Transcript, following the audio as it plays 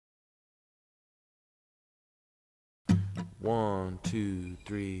1, 2,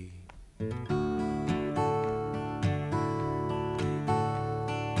 3.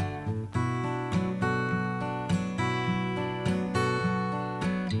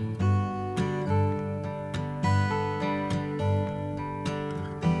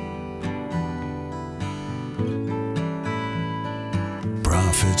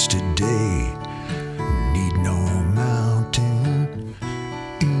 Prophets today need no mountain,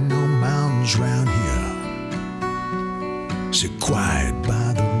 ain't no mountains round here. Sit quiet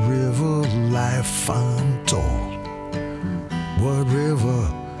by the river, life untold. What river?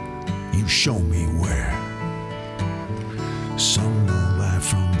 You show me where. Some know life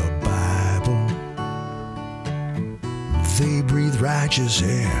from the Bible, they breathe righteous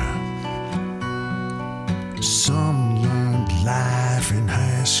air. Some learned life in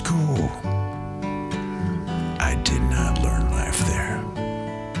high school. I did not learn life there.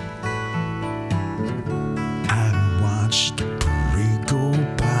 I watched the parade go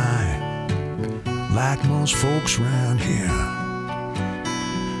by, like most folks round here.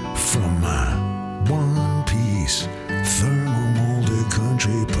 From my one-piece thermo-molded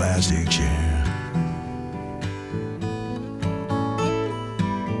country plastic chair.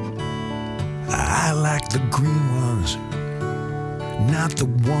 I like the green ones, not the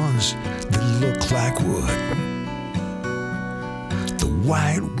ones that look like wood. The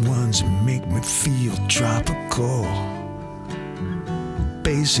white ones make me feel tropical.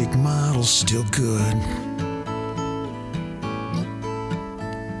 Basic models still good.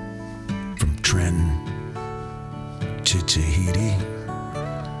 From Trenton to Tahiti,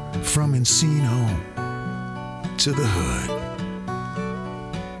 from Encino to the hood.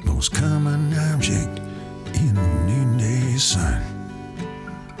 Most common object in the noonday sun.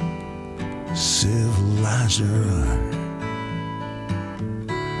 Civilized run.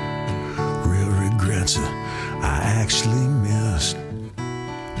 Real regrets I actually missed.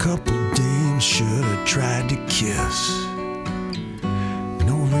 Couple dames should have tried to kiss.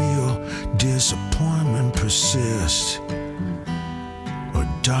 No real disappointment persists or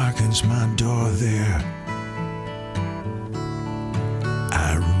darkens my door there.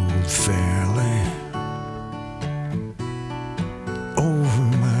 I ruled fairly over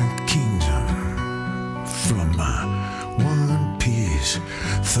my kingdom from my one-piece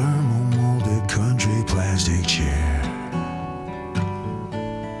thermo-molded country plastic chair.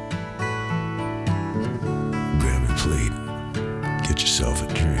 Grab a plate, get yourself a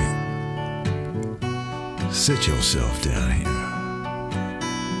drink. Sit yourself down here.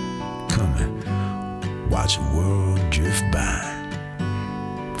 Come and watch the world drift by.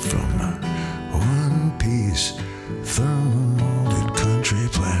 From my one-piece thermo-molded country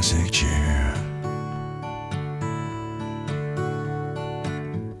plastic chair.